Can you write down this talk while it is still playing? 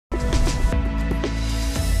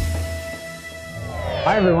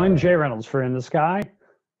Hi everyone, Jay Reynolds for In the Sky.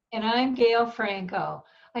 And I'm Gale Franko.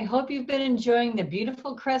 I hope you've been enjoying the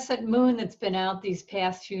beautiful crescent moon that's been out these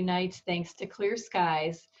past few nights thanks to clear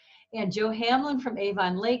skies. And Joe Hamlin from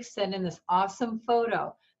Avon Lake sent in this awesome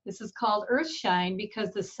photo. This is called Earthshine because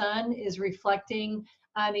the sun is reflecting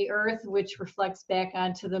on the earth, which reflects back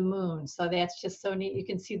onto the moon. So that's just so neat. You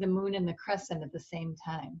can see the moon and the crescent at the same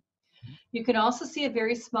time. You can also see a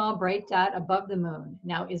very small bright dot above the moon.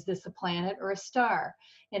 Now, is this a planet or a star?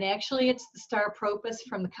 And actually, it's the star Propus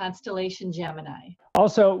from the constellation Gemini.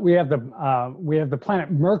 Also, we have the planet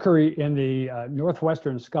Mercury in the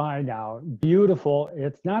northwestern sky now. Beautiful.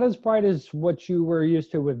 It's not as bright as what you were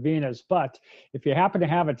used to with Venus, but if you happen to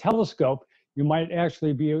have a telescope, you might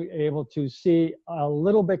actually be able to see a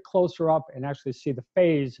little bit closer up and actually see the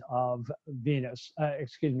phase of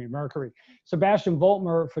Mercury. Sebastian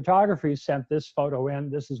Voltmer Photography sent this photo in.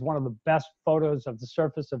 This is one of the best photos of the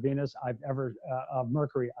surface of Venus of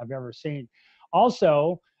Mercury I've ever seen.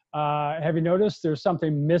 Also, have you noticed there's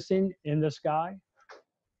something missing in the sky?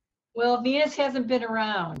 Well, Venus hasn't been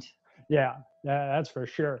around. Yeah, that's for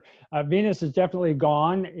sure. Venus is definitely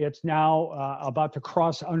gone. It's now about to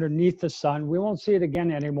cross underneath the sun. We won't see it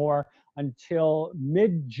again anymore until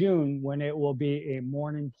mid-June when it will be a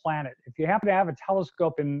morning planet. If you happen to have a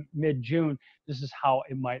telescope in mid-June, this is how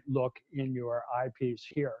it might look in your eyepiece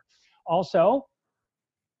here. Also,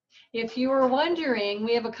 if you were wondering,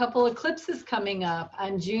 we have a couple eclipses coming up.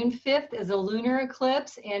 On June 5th is a lunar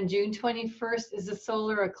eclipse and June 21st is a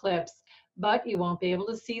solar eclipse, but you won't be able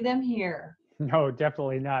to see them here. No,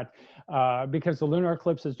 definitely not, because the lunar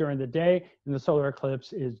eclipse is during the day and the solar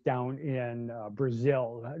eclipse is down in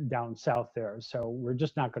Brazil, down south there. So we're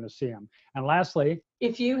just not going to see them. And lastly,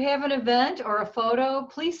 if you have an event or a photo,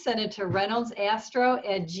 please send it to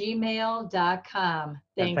reynoldsaastro@gmail.com.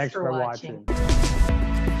 Thanks for watching.